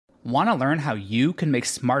Want to learn how you can make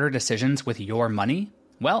smarter decisions with your money?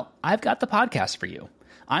 Well, I've got the podcast for you.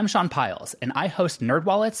 I'm Sean Piles, and I host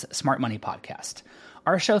NerdWallet's Smart Money Podcast.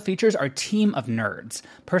 Our show features our team of nerds,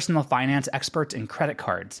 personal finance experts in credit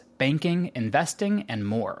cards, banking, investing, and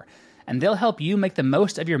more. And they'll help you make the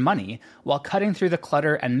most of your money while cutting through the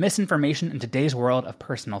clutter and misinformation in today's world of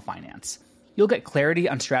personal finance. You'll get clarity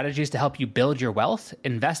on strategies to help you build your wealth,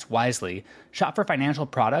 invest wisely, shop for financial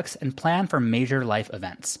products, and plan for major life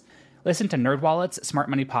events. Listen to NerdWallet's Smart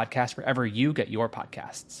Money Podcast wherever you get your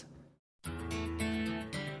podcasts.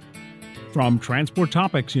 From Transport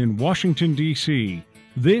Topics in Washington, D.C.,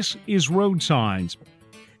 this is Road Signs.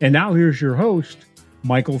 And now here's your host,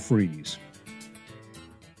 Michael Fries.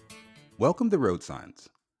 Welcome to Road Signs,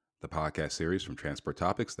 the podcast series from Transport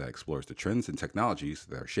Topics that explores the trends and technologies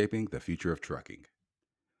that are shaping the future of trucking.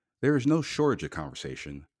 There is no shortage of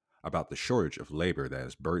conversation about the shortage of labor that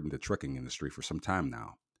has burdened the trucking industry for some time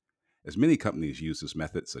now. As many companies use this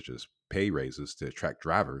method, such as pay raises, to attract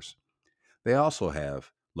drivers, they also have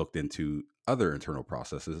looked into other internal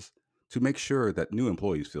processes to make sure that new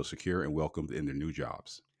employees feel secure and welcomed in their new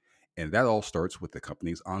jobs. And that all starts with the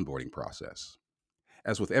company's onboarding process.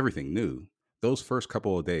 As with everything new, those first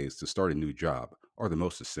couple of days to start a new job are the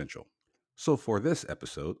most essential. So for this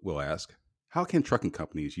episode, we'll ask, how can trucking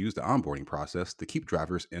companies use the onboarding process to keep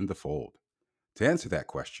drivers in the fold? To answer that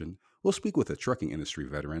question, we'll speak with a trucking industry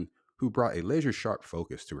veteran who brought a laser-sharp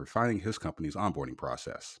focus to refining his company's onboarding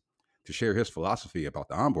process. To share his philosophy about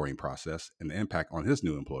the onboarding process and the impact on his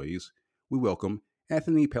new employees, we welcome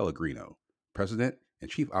Anthony Pellegrino, President and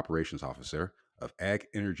Chief Operations Officer of Ag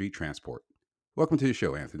Energy Transport. Welcome to the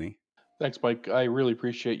show, Anthony. Thanks, Mike. I really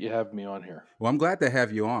appreciate you having me on here. Well, I'm glad to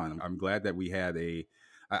have you on. I'm glad that we had a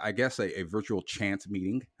virtual chance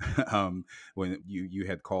meeting when you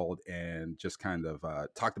had called and just kind of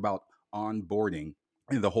talked about onboarding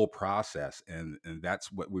and the whole process. And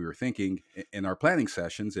that's what we were thinking in our planning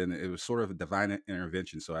sessions. And it was sort of a divine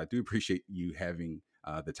intervention. So I do appreciate you having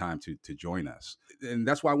the time to join us. And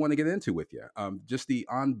that's what I want to get into with you. Just the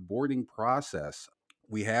onboarding process.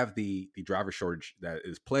 We have the driver shortage that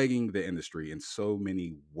is plaguing the industry in so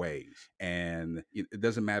many ways. And it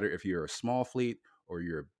doesn't matter if you're a small fleet or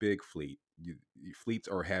you're a big fleet. Fleets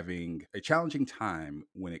are having a challenging time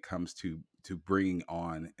when it comes to bringing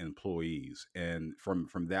on employees. And from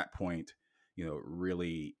that point,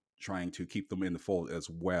 really trying to keep them in the fold as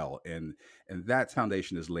well. And that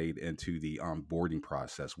foundation is laid into the onboarding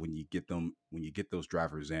process when you get those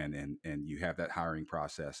drivers in and you have that hiring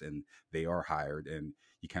process and they are hired, and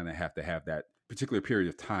you kind of have to have that particular period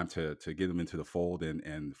of time to get them into the fold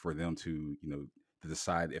and for them to, to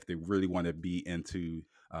decide if they really want to be into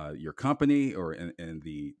your company or in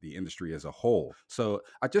the industry as a whole. So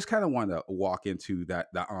I just kind of want to walk into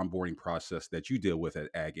that onboarding process that you deal with at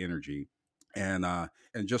Ag Energy, and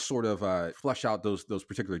just sort of flesh out those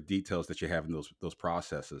particular details that you have in those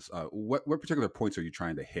processes. What particular points are you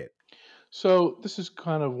trying to hit? So this is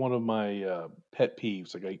kind of one of my pet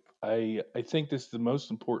peeves. Like I think this is the most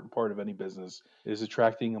important part of any business is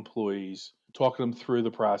attracting employees, talking them through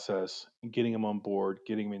the process, and getting them on board,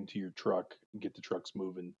 getting them into your truck, and get the trucks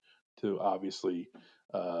moving to obviously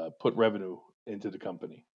put revenue into the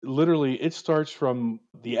company. Literally, it starts from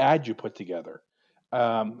the ad you put together.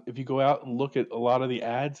 If you go out and look at a lot of the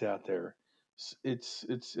ads out there,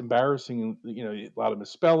 it's embarrassing. A lot of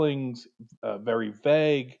misspellings, very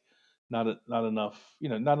vague, not enough,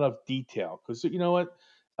 not enough detail. Because you know what,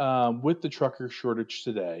 with the trucker shortage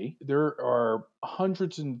today, there are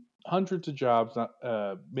hundreds and hundreds of jobs, not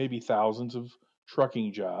maybe thousands of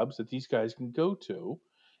trucking jobs that these guys can go to,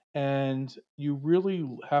 and you really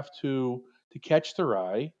have to catch their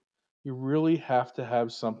eye. You really have to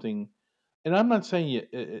have something, and I'm not saying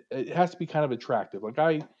it has to be kind of attractive. Like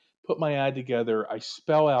I put my ad together, I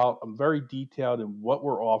spell out, I'm very detailed in what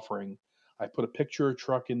we're offering. I put a picture of a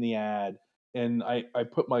truck in the ad, and I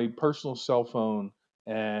put my personal cell phone,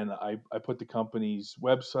 and I put the company's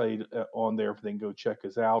website on there if they can go check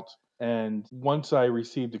us out. And once I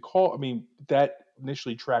received a call, that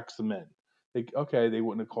initially tracks them in. They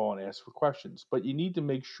wouldn't have called and asked for questions. But you need to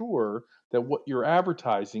make sure that what you're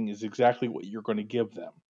advertising is exactly what you're going to give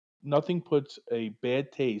them. Nothing puts a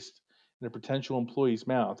bad taste in a potential employee's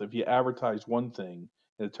mouth if you advertise one thing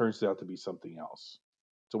and it turns out to be something else.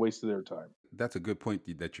 It's a waste of their time. That's a good point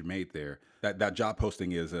that you made there. That job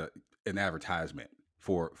posting is an advertisement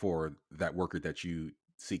for that worker that you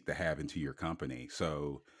seek to have into your company.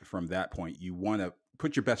 So from that point, you want to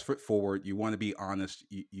put your best foot forward. You want to be honest.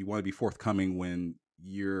 You want to be forthcoming when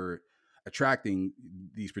you're attracting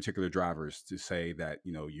these particular drivers to say that,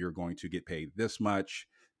 you're going to get paid this much.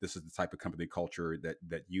 this is the type of company culture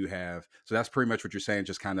that you have. So that's pretty much what you're saying.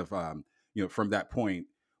 Just kind of from that point,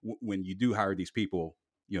 when you do hire these people,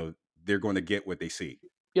 they're going to get what they see.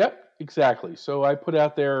 Yep, exactly. So I put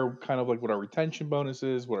out there kind of like what our retention bonus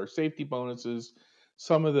is, what our safety bonus is,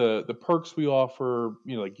 some of the perks we offer,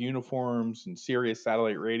 like uniforms and Sirius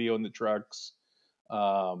satellite radio in the trucks.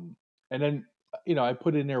 And then I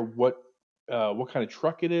put in there what kind of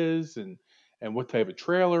truck it is, and what type of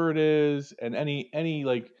trailer it is, and any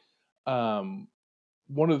like um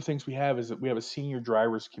one of the things we have is that we have a senior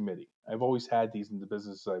drivers committee. I've always had these in the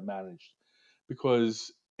businesses I've managed,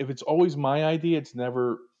 because if it's always my idea, it's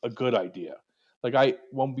never a good idea. Like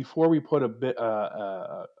before we put an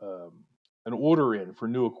order in for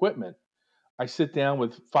new equipment, I sit down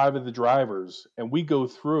with 5 of the drivers and we go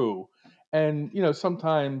through, and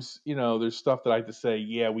sometimes there's stuff that I have to say,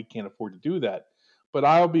 yeah, we can't afford to do that. But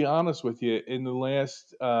I'll be honest with you, in the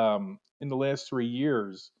last 3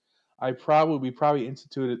 years, we probably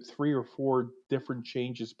instituted 3 or 4 different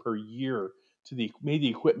changes per year to made the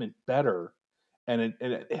equipment better, and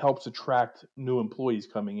it helps attract new employees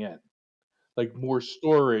coming in, like more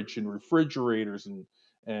storage and refrigerators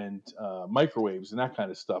and microwaves and that kind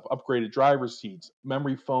of stuff. Upgraded driver seats,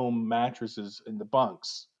 memory foam mattresses in the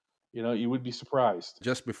bunks. You would be surprised.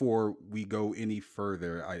 Just before we go any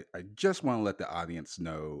further, I just want to let the audience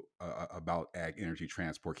know about Ag Energy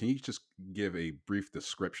Transport. Can you just give a brief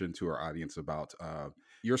description to our audience about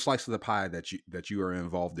your slice of the pie that you are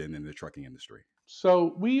involved in the trucking industry?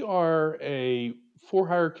 So we are a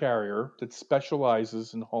for-hire carrier that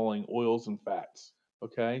specializes in hauling oils and fats.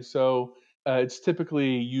 Okay, so it's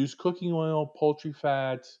typically used cooking oil, poultry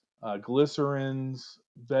fat, glycerins,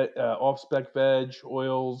 off-spec veg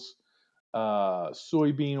oils,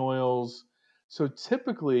 soybean oils. So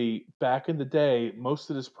typically, back in the day, most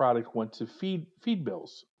of this product went to feed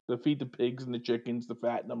mills to feed the pigs and the chickens, to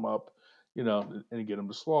fatten them up, and get them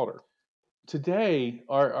to slaughter. Today,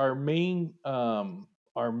 our main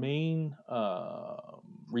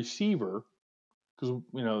receiver, because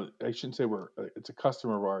I shouldn't say it's a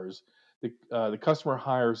customer of ours. The customer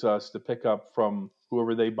hires us to pick up from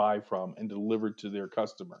whoever they buy from and deliver to their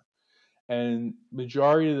customer. And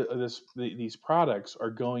majority of these products are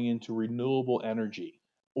going into renewable energy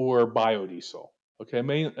or biodiesel. Okay,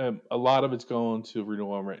 a lot of it's going to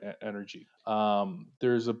renewable energy.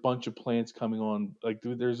 There's a bunch of plants coming on. Like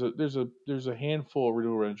there's a handful of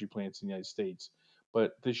renewable energy plants in the United States,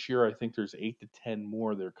 but this year I think there's 8 to 10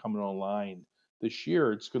 more that are coming online. This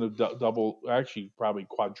year it's going to double, actually probably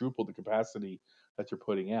quadruple the capacity that they're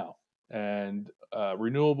putting out. And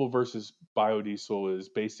renewable versus biodiesel is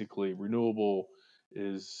basically renewable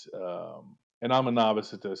is, and I'm a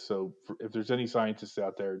novice at this, so if there's any scientists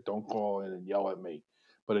out there, don't call in and yell at me.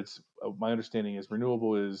 But it's my understanding is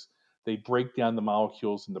renewable is they break down the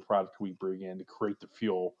molecules in the product we bring in to create the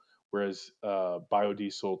fuel, whereas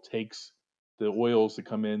biodiesel takes the oils that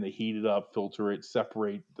come in, they heat it up, filter it,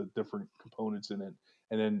 separate the different components in it,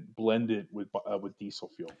 and then blend it with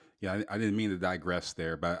diesel fuel. Yeah, I didn't mean to digress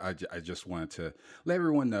there, but I just wanted to let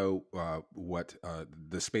everyone know what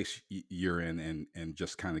the space you're in, and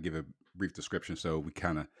just kind of give a brief description so we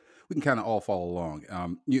can kind of all follow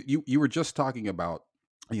along. You were just talking about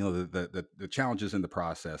the challenges in the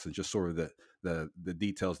process, and just sort of the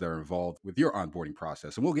details that are involved with your onboarding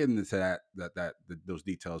process, and we'll get into those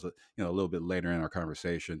details a little bit later in our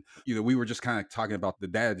conversation. We were just kind of talking about the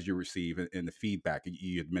data that you receive, and the feedback.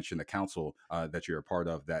 You had mentioned the council that you're a part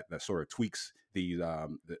of that sort of tweaks the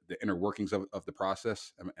inner workings of the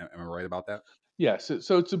process. Am I right about that? Yeah,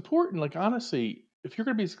 so it's important. Like honestly, if you're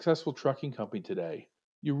going to be a successful trucking company today,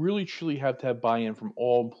 you really truly have to have buy-in from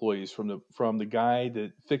all employees, from the guy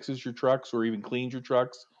that fixes your trucks or even cleans your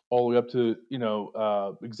trucks, all the way up to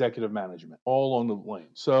executive management, all on the lane.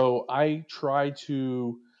 So I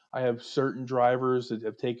have certain drivers that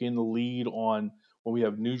have taken the lead on when we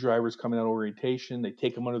have new drivers coming out of orientation. They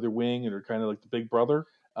take them under their wing, and they're kind of like the big brother.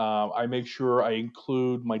 I make sure I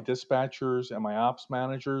include my dispatchers and my ops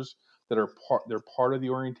managers that they're part of the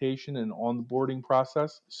orientation and on the boarding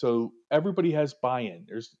process. So everybody has buy-in.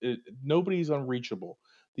 Nobody's unreachable.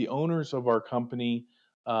 The owners of our company,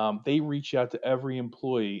 they reach out to every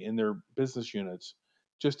employee in their business units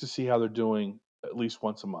just to see how they're doing at least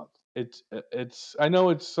once a month. I know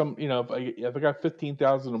it's some, if I got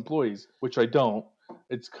 15,000 employees, which I don't,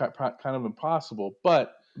 it's kind of impossible.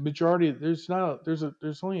 But majority, there's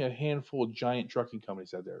only a handful of giant trucking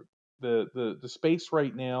companies out there. The space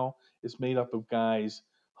right now is made up of guys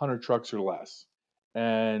 100 trucks or less,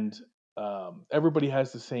 and everybody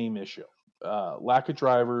has the same issue: lack of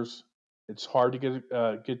drivers. It's hard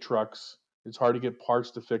to get trucks. It's hard to get parts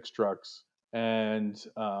to fix trucks. And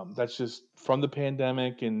that's just from the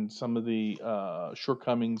pandemic and some of the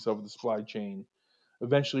shortcomings of the supply chain.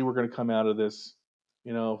 Eventually, we're going to come out of this.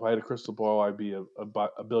 If I had a crystal ball, I'd be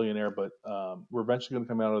a billionaire. But we're eventually going to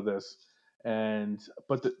come out of this. In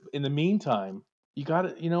the meantime, you got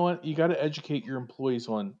to, you got to educate your employees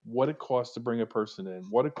on what it costs to bring a person in,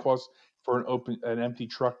 what it costs for an empty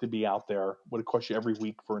truck to be out there, what it costs you every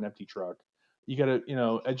week for an empty truck. You got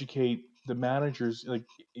to, educate the managers. Like,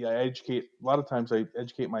 yeah, a lot of times I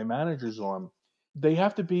educate my managers on, they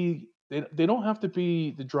have to be, they don't have to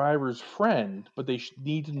be the driver's friend, but they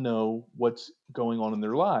need to know what's going on in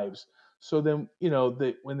their lives. So then,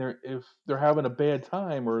 they, if they're having a bad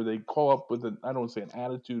time, or they call up with I don't want to say an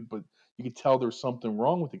attitude, but you can tell there's something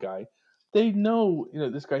wrong with the guy. They know,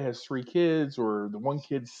 this guy has 3 kids, or the one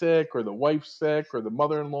kid's sick, or the wife's sick, or the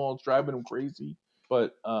mother-in-law is driving him crazy.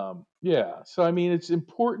 But yeah, so I mean, it's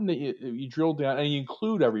important that you drill down and you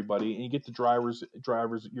include everybody, and you get the drivers,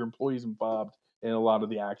 your employees involved in a lot of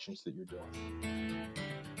the actions that you're doing.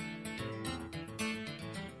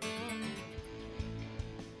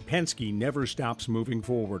 Penske never stops moving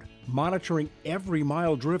forward, monitoring every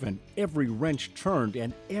mile driven, every wrench turned,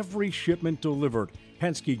 and every shipment delivered.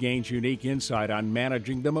 Penske gains unique insight on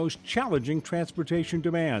managing the most challenging transportation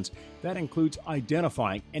demands. That includes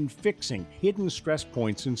identifying and fixing hidden stress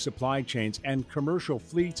points in supply chains and commercial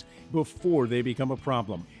fleets before they become a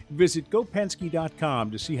problem. Visit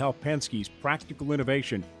gopenske.com to see how Penske's practical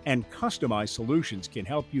innovation and customized solutions can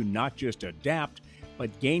help you not just adapt,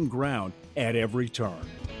 but gain ground at every turn.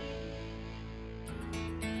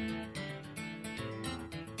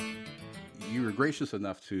 You were gracious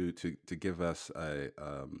enough to give us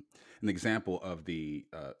an example of the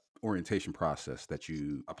orientation process that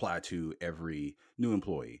you apply to every new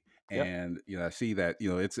employee. Yep. And I see that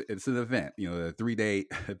it's an event, a 3-day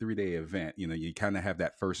a 3-day event. You kind of have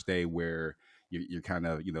that first day where you're kind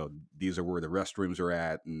of these are where the restrooms are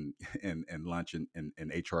at, and and lunch,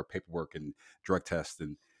 and HR paperwork and drug tests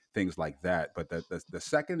and things like that. But the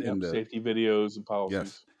second Yep, and the safety videos and policies.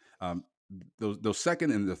 yes. Um, those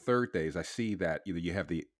second and the third days, I see that you have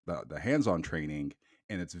the hands-on training,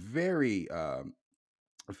 and it's very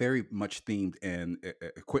much themed in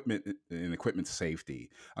equipment and equipment safety.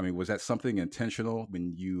 I mean, was that something intentional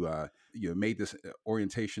when you made this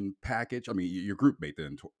orientation package? I mean, your group made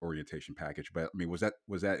the orientation package, but I mean, was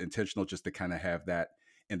that intentional, just to kind of have that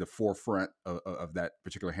in the forefront of that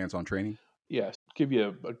particular hands-on training? Yes, give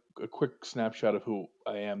you a quick snapshot of who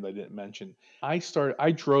I am that I didn't mention. I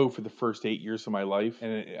drove for the first 8 years of my life,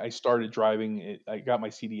 and I started driving. I got my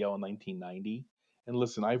CDL in 1990. And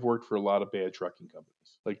listen, I've worked for a lot of bad trucking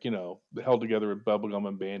companies, like, held together with bubblegum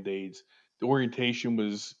and Band-Aids. The orientation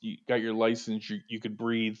was, you got your license, you could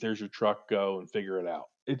breathe, there's your truck, go and figure it out.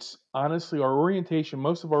 It's honestly our orientation,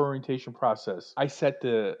 most of our orientation process. I set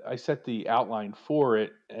the outline for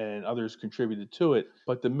it, and others contributed to it.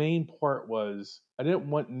 But the main part was, I didn't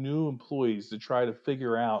want new employees to try to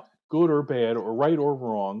figure out, good or bad or right or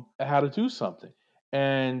wrong, how to do something.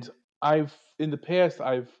 And in the past,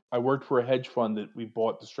 I worked for a hedge fund that we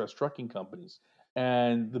bought distressed trucking companies.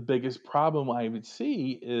 And the biggest problem I would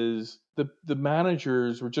see is the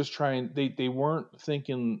managers were just they weren't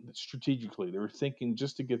thinking strategically. They were thinking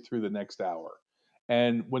just to get through the next hour.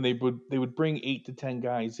 And when they would bring 8 to 10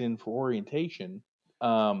 guys in for orientation,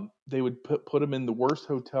 they would put them in the worst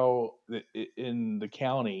hotel in the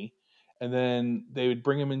county, and then they would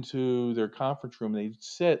bring them into their conference room. And they'd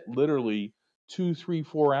sit literally 2, 3,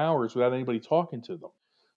 4 hours without anybody talking to them.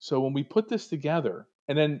 So when we put this together,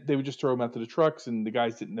 and then they would just throw them out to the trucks, and the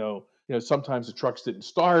guys didn't know. Sometimes the trucks didn't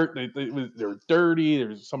start. They were dirty. There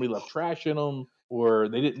was somebody left trash in them, or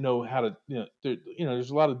they didn't know how to. There's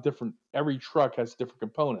a lot of different. Every truck has different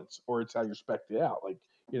components, or it's how you're spec'd it out. Like,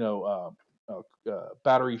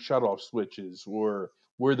 battery shutoff switches, or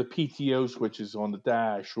where the PTO switches on the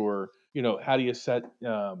dash, or how do you set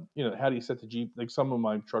the Jeep? Like, some of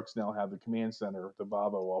my trucks now have the command center the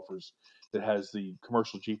Volvo offers, that has the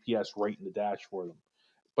commercial GPS right in the dash for them.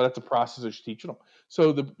 But that's a process of teaching them.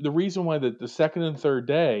 So the reason why the second and third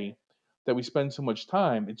day that we spend so much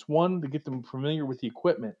time, it's one, to get them familiar with the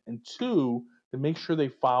equipment, and two, to make sure they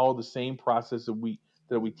follow the same process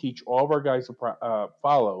that we teach all of our guys to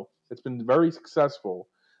follow. It's been very successful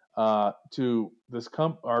to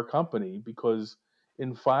our company, because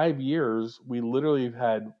in 5 years we literally have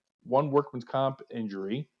had one workman's comp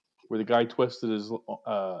injury where the guy twisted his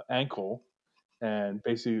ankle, and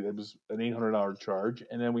basically it was an $800 charge.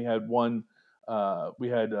 And then we had one fender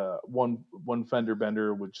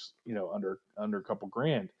bender, which under a couple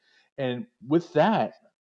grand. And with that,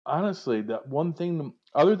 honestly, that one thing,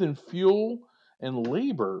 other than fuel And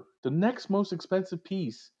labor, the next most expensive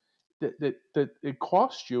piece that it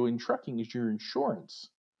costs you in trucking is your insurance.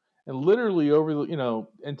 And literally over the,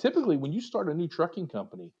 and typically when you start a new trucking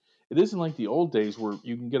company, it isn't like the old days where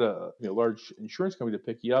you can get a large insurance company to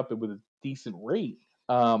pick you up with a decent rate.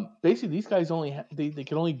 Basically, these guys they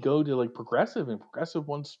can only go to like Progressive, and Progressive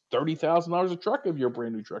wants $30,000 a truck if you're a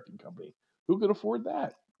brand new trucking company. Who could afford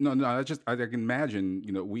that? No. I can imagine.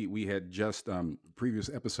 We had just previous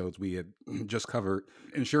episodes we had just covered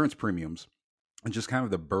insurance premiums and just kind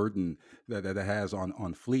of the burden that it has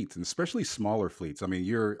on fleets, and especially smaller fleets.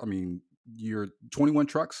 You're 21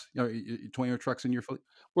 trucks. 21 trucks in your fleet.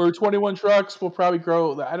 We're 21 trucks. We'll probably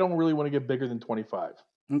grow. I don't really want to get bigger than 25.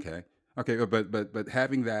 Okay, but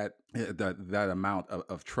having that amount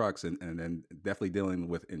of trucks and then definitely dealing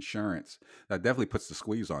with insurance, that definitely puts the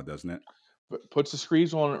squeeze on, doesn't it? But puts the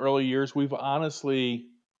squeeze on in early years. We've actually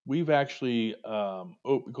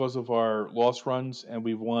because of our loss runs, and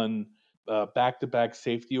we've won back-to-back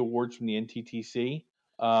safety awards from the NTTC.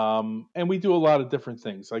 And we do a lot of different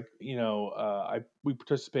things. Like we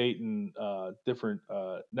participate in different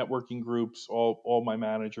networking groups. All my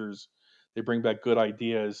managers, they bring back good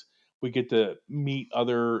ideas. We get to meet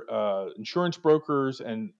other insurance brokers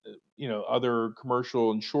and other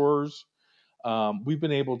commercial insurers. We've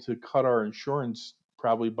been able to cut our insurance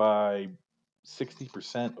probably by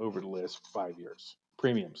 60% over the last 5 years,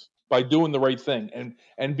 premiums, by doing the right thing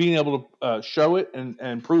and being able to show it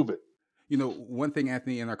and prove it. One thing,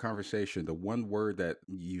 Anthony, in our conversation, the one word that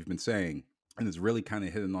you've been saying, and is really kind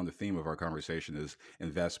of hitting on the theme of our conversation, is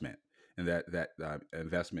investment, and that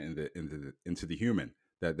investment into the human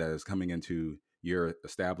that is coming into your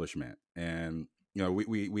establishment. And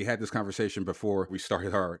we had this conversation before we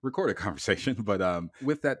started our recorded conversation, but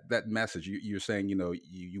with that message, you're saying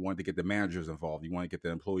you want to get the managers involved, you want to get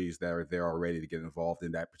the employees that are there already to get involved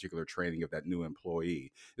in that particular training of that new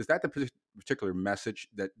employee. Is that the particular message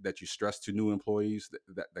that you stress to new employees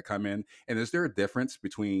that come in? And is there a difference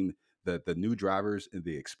between the new drivers and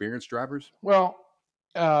the experienced drivers? Well,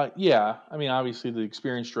 yeah. I mean, obviously, the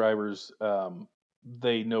experienced drivers,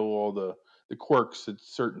 they know all the quirks at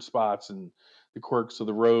certain spots and the quirks of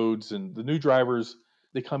the roads. And the new drivers,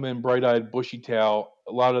 they come in bright-eyed, bushy-tail.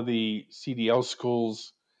 A lot of the CDL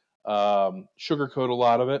schools sugarcoat a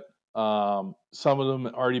lot of it. Some of them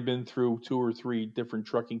already been through 2 or 3 different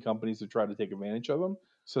trucking companies to try to take advantage of them,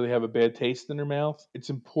 so they have a bad taste in their mouth. It's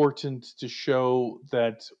important to show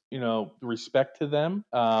that respect to them.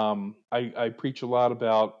 I preach a lot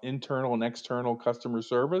about internal and external customer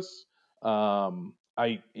service.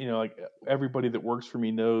 Like everybody that works for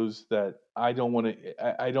me knows that I don't want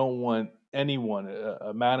anyone,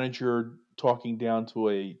 a manager talking down to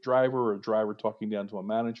a driver or a driver talking down to a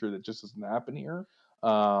manager. That just doesn't happen here.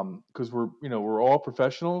 Because we're all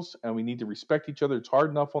professionals and we need to respect each other. It's hard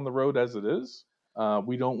enough on the road as it is.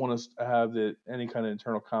 We don't want to have any kind of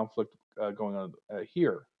internal conflict going on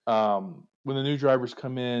here. When the new drivers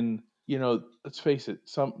come in, let's face it,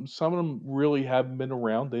 some of them really haven't been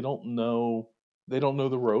around. They don't know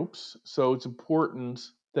the ropes. So it's important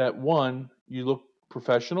that 1, you look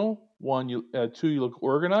professional. 2, you look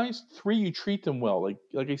organized. 3, you treat them well.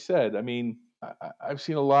 Like I said, I mean, I've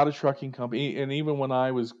seen a lot of trucking companies, and even when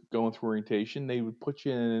I was going through orientation, they would put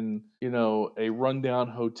you in, a rundown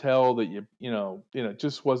hotel that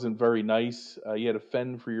just wasn't very nice. You had to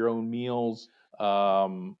fend for your own meals.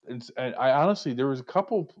 And I honestly, there was a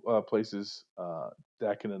couple places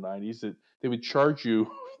back in the 90s that they would charge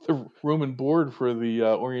you the room and board for the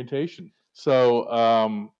orientation.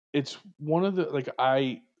 So it's one of the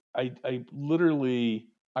I literally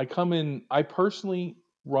come in. I personally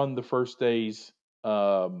run the first day's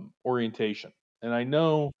orientation, and I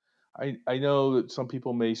know that some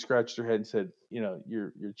people may scratch their head and said,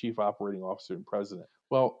 you're chief operating officer and president.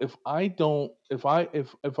 Well, if I'm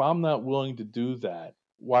not willing to do that,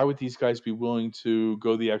 why would these guys be willing to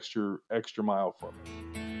go the extra mile for me?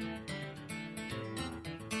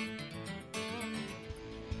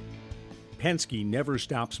 Penske never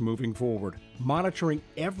stops moving forward, monitoring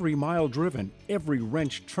every mile driven, every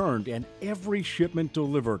wrench turned, and every shipment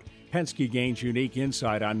delivered. Penske gains unique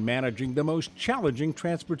insight on managing the most challenging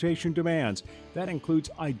transportation demands. That includes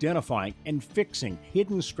identifying and fixing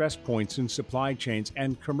hidden stress points in supply chains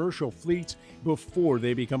and commercial fleets before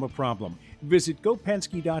they become a problem. Visit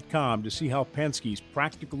gopenske.com to see how Penske's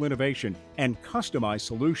practical innovation and customized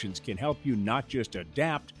solutions can help you not just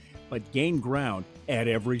adapt, but gain ground at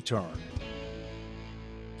every turn.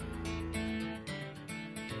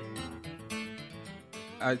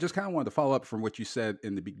 I just kind of wanted to follow up from what you said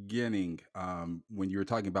in the beginning, when you were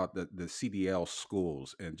talking about the CDL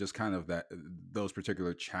schools and just kind of those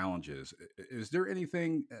particular challenges. Is there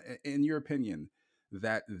anything, in your opinion,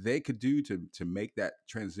 that they could do to make that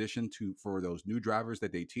transition for those new drivers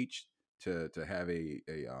that they teach to have a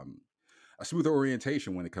smoother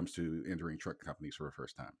orientation when it comes to entering truck companies for the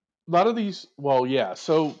first time? A lot of these, well, yeah.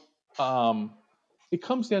 So um, it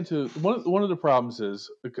comes down to one of the problems is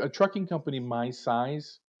a trucking company my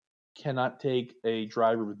size cannot take a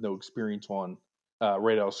driver with no experience on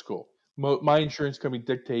right out of school. My insurance company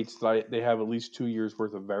dictates that they have at least 2 years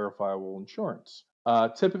worth of verifiable insurance.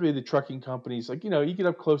 Typically, the trucking companies, like, you get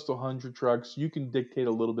up close to 100 trucks, you can dictate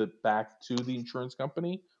a little bit back to the insurance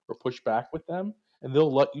company or push back with them, and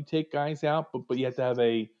they'll let you take guys out, but you have to have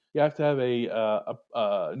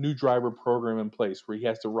a new driver program in place where he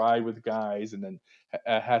has to ride with guys and then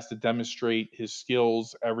has to demonstrate his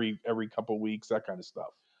skills every couple of weeks, that kind of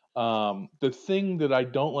stuff. The thing that I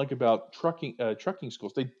don't like about trucking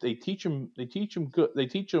schools, they teach them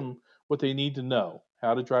what they need to know,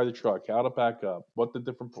 how to drive the truck, how to back up, what the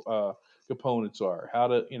different components are, how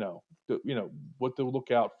to what to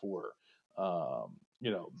look out for, um, you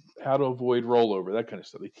know how to avoid rollover, that kind of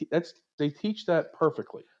stuff. They teach that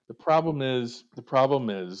perfectly. The problem is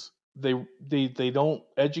they don't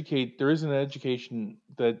educate. There isn't an education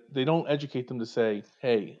that they don't educate them to say,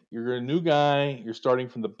 hey, you're a new guy, you're starting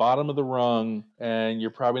from the bottom of the rung, and you're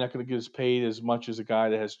probably not going to get as paid as much as a guy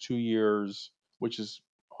that has 2 years, which is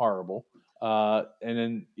horrible. And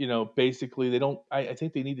then basically they don't. I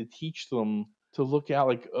think they need to teach them to look out.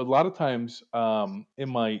 Like a lot of times in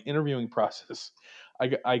my interviewing process,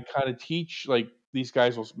 I kind of teach, like, these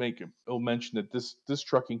guys will mention that this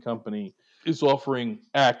trucking company is offering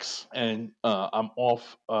X, and I'm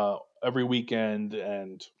off every weekend,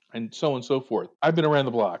 and so on and so forth. I've been around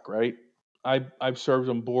the block, right? I've served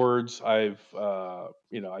on boards. I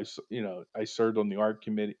served on the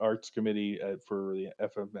arts committee for the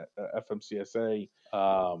FMCSA.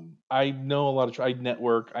 I know a lot I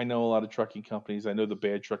network. I know a lot of trucking companies. I know the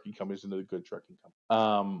bad trucking companies. I know the good trucking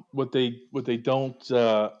companies. What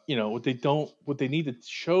they need to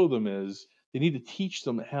show them is they need to teach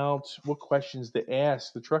them what questions to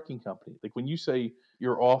ask the trucking company. Like when you say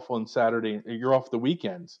you're off on Saturday, you're off the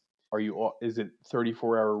weekends. Is it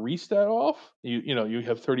 34-hour reset off? You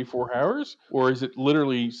have 34 hours, or is it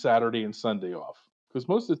literally Saturday and Sunday off? Because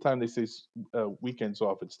most of the time they say weekends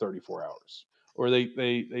off, it's 34 hours. Or they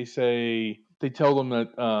tell them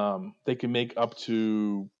that they can make up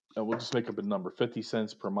to, we'll just make up a number, 50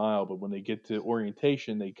 cents per mile. But when they get to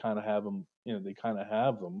orientation, they kind of have them. They kind of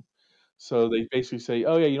have them. So they basically say,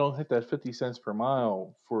 "Oh yeah, you don't hit that 50 cents per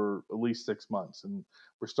mile for at least 6 months, and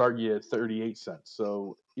we're starting you at 38 cents."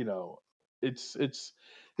 So it's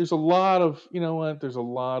there's a lot of there's a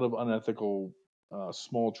lot of unethical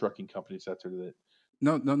small trucking companies out there that.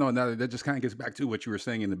 No, no, no. Now that just kind of gets back to what you were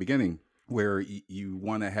saying in the beginning, where you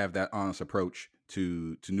want to have that honest approach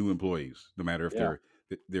to new employees, no matter if Yeah.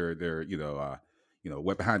 they're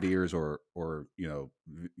wet behind the ears or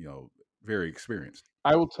very experienced.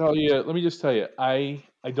 I will tell you. Let me just tell you. I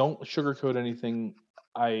don't sugarcoat anything.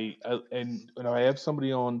 And I have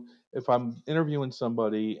somebody on. If I'm interviewing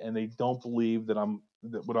somebody and they don't believe that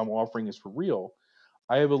what I'm offering is for real,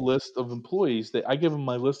 I have a list of employees that I give them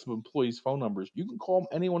my list of employees' phone numbers. You can call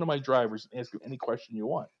any one of my drivers and ask them any question you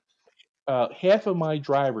want. Half of my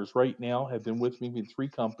drivers right now have been with me in three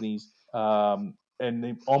companies, and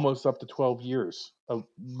they almost up to 12 years of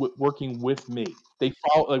working with me. They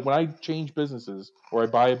follow, like when I change businesses or I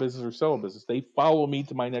buy a business or sell a business, they follow me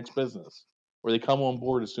to my next business, or they come on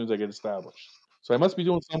board as soon as I get established. So I must be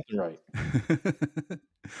doing something right.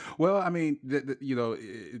 Well, I mean,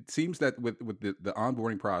 it seems that with the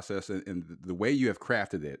onboarding process and the way you have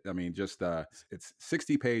crafted it, I mean, just it's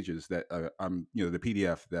 60 pages that the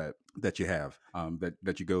PDF that you have,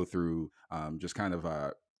 that you go through, just kind of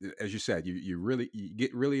as you said, you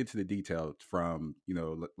get really into the detail from,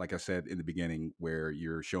 like I said in the beginning, where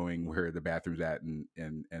you're showing where the bathroom's at and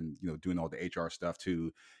doing all the HR stuff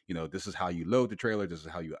to, this is how you load the trailer, this is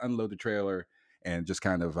how you unload the trailer, and just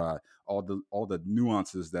kind of all the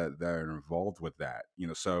nuances that are involved with that.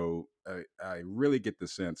 So I really get the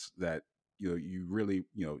sense that you really,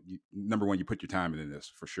 number one, you put your time into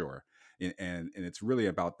this for sure, And it's really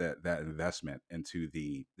about that investment into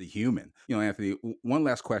the human. Anthony, one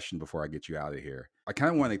last question before I get you out of here. I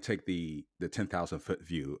kind of want to take the 10,000-foot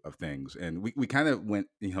view of things, and we kind of went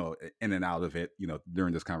in and out of it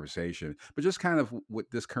during this conversation, but just kind of with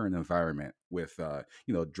this current environment with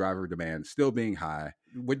driver demand still being high,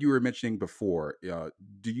 what you were mentioning before,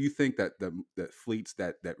 do you think that that fleets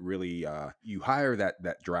that really you hire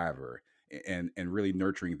that driver and really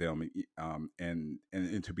nurturing them and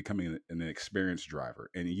into becoming an experienced driver?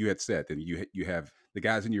 And you had said that you have the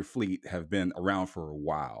guys in your fleet have been around for a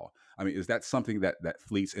while. I mean, is that something that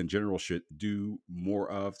fleets in general should do more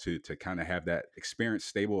of, to kind of have that experienced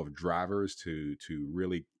stable of drivers to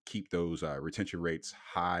really keep those retention rates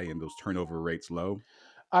high and those turnover rates low?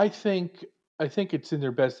 I think I think it's in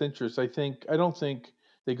their best interest. I don't think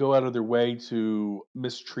they go out of their way to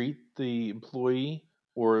mistreat the employee,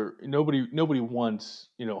 or nobody wants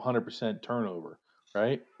 100% turnover,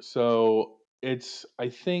 right? So I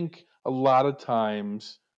think a lot of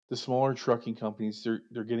times the smaller trucking companies,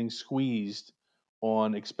 they're getting squeezed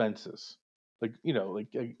on expenses, like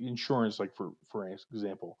insurance, like for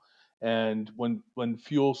example. And when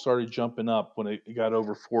fuel started jumping up, when it got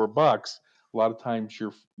over $4, a lot of times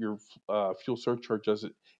your fuel surcharge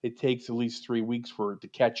doesn't. It takes at least 3 weeks for it to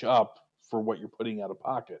catch up for what you're putting out of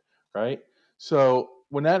pocket, right? So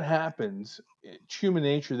when that happens, it's human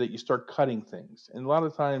nature that you start cutting things, and a lot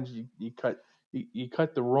of times you cut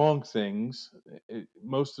the wrong things.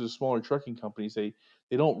 Most of the smaller trucking companies, they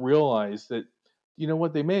don't realize that,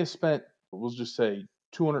 what, they may have spent, we'll just say,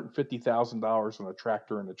 $250,000 on a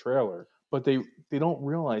tractor and a trailer, but they don't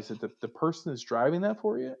realize that the person that's driving that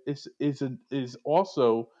for you is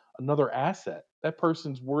also another asset. That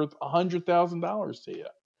person's worth $100,000 to you.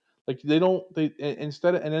 Like,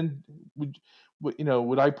 instead of, and then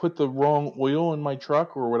would I put the wrong oil in my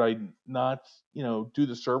truck, or would I not do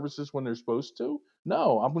the services when they're supposed to?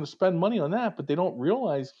 No, I'm going to spend money on that. But they don't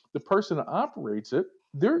realize the person that operates it,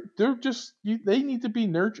 they're just they need to be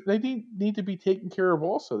nurtured. They need to be taken care of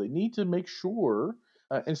also. They need to make sure,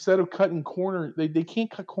 instead of cutting corners, they can't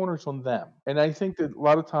cut corners on them. And I think that a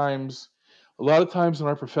lot of times in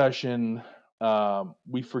our profession,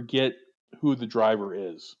 we forget who the driver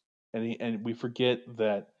is. And we forget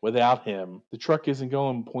that without him, the truck isn't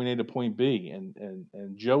going point A to point B,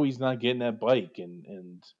 and Joey's not getting that bike,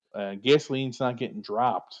 and gasoline's not getting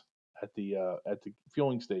dropped at the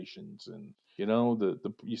fueling stations, and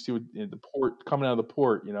the you see what, the port coming out of the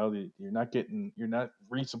port, you're not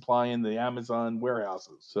resupplying the Amazon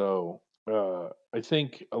warehouses. So I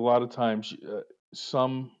think a lot of times,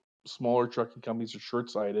 some smaller trucking companies are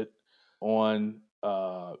short-sighted on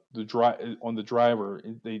the driver.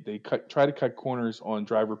 They try to cut corners on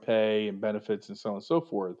driver pay and benefits and so on and so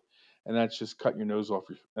forth, and that's just cutting your nose off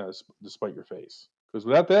despite your face. Because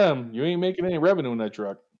without them, you ain't making any revenue in that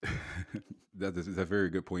truck. That is a very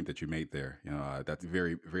good point that you made there. That's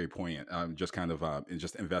very, very poignant. Just kind of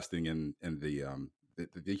just investing in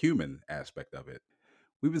the human aspect of it.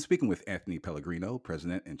 We've been speaking with Anthony Pellegrino,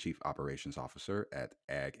 President and Chief Operations Officer at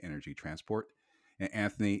Ag Energy Transport. And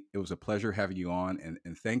Anthony, it was a pleasure having you on,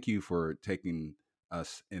 and thank you for taking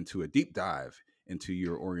us into a deep dive into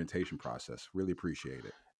your orientation process. Really appreciate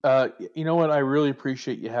it. You know what? I really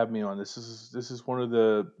appreciate you having me on. This is one of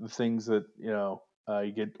the things that you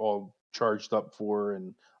get all charged up for,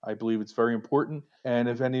 and I believe it's very important. And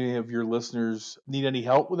if any of your listeners need any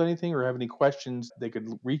help with anything or have any questions, they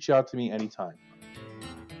could reach out to me anytime.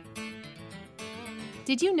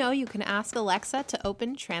 Did you know you can ask Alexa to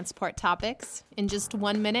open Transport Topics? In just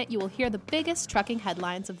 1 minute, you will hear the biggest trucking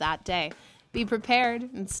headlines of that day. Be prepared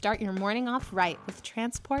and start your morning off right with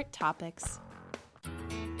Transport Topics.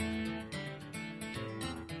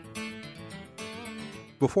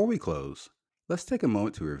 Before we close, let's take a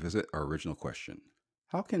moment to revisit our original question.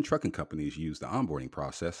 How can trucking companies use the onboarding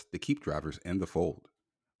process to keep drivers in the fold?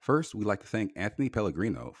 First, we'd like to thank Anthony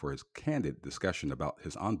Pellegrino for his candid discussion about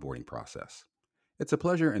his onboarding process. It's a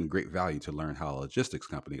pleasure and great value to learn how a logistics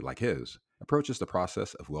company like his approaches the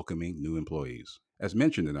process of welcoming new employees. As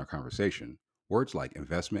mentioned in our conversation, words like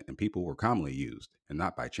investment and people were commonly used, and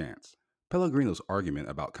not by chance. Pellegrino's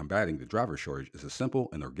argument about combating the driver shortage is a simple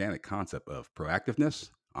and organic concept of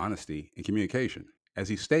proactiveness, honesty, and communication. As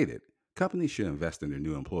he stated, companies should invest in their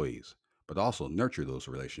new employees, but also nurture those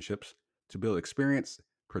relationships to build experienced,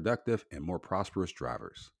 productive, and more prosperous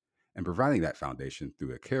drivers. And providing that foundation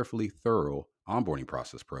through a carefully thorough onboarding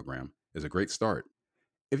process program is a great start.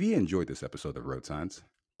 If you enjoyed this episode of Road Signs,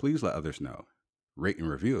 please let others know. Rate and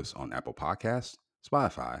review us on Apple Podcasts,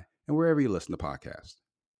 Spotify, and wherever you listen to podcasts.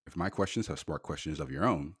 If my questions have sparked questions of your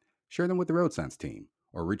own, share them with the Road Signs team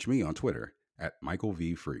or reach me on Twitter at Michael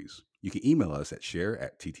V. Freeze. You can email us at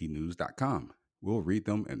share@ttnews.com. We'll read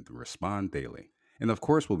them and respond daily. And of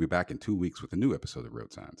course, we'll be back in 2 weeks with a new episode of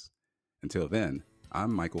Road Signs. Until then,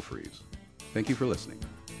 I'm Michael Freeze. Thank you for listening.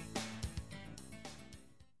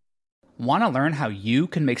 Want to learn how you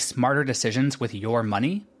can make smarter decisions with your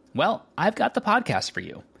money? Well, I've got the podcast for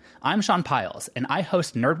you. I'm Sean Piles, and I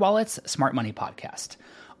host NerdWallet's Smart Money Podcast.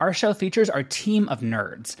 Our show features our team of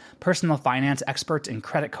nerds, personal finance experts in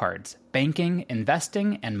credit cards, banking,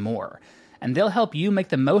 investing, and more. And they'll help you make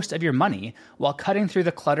the most of your money while cutting through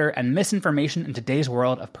the clutter and misinformation in today's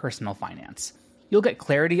world of personal finance. You'll get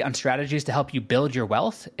clarity on strategies to help you build your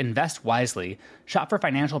wealth, invest wisely, shop for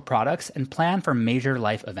financial products, and plan for major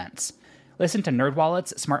life events. Listen to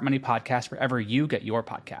NerdWallet's Smart Money Podcast wherever you get your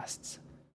podcasts.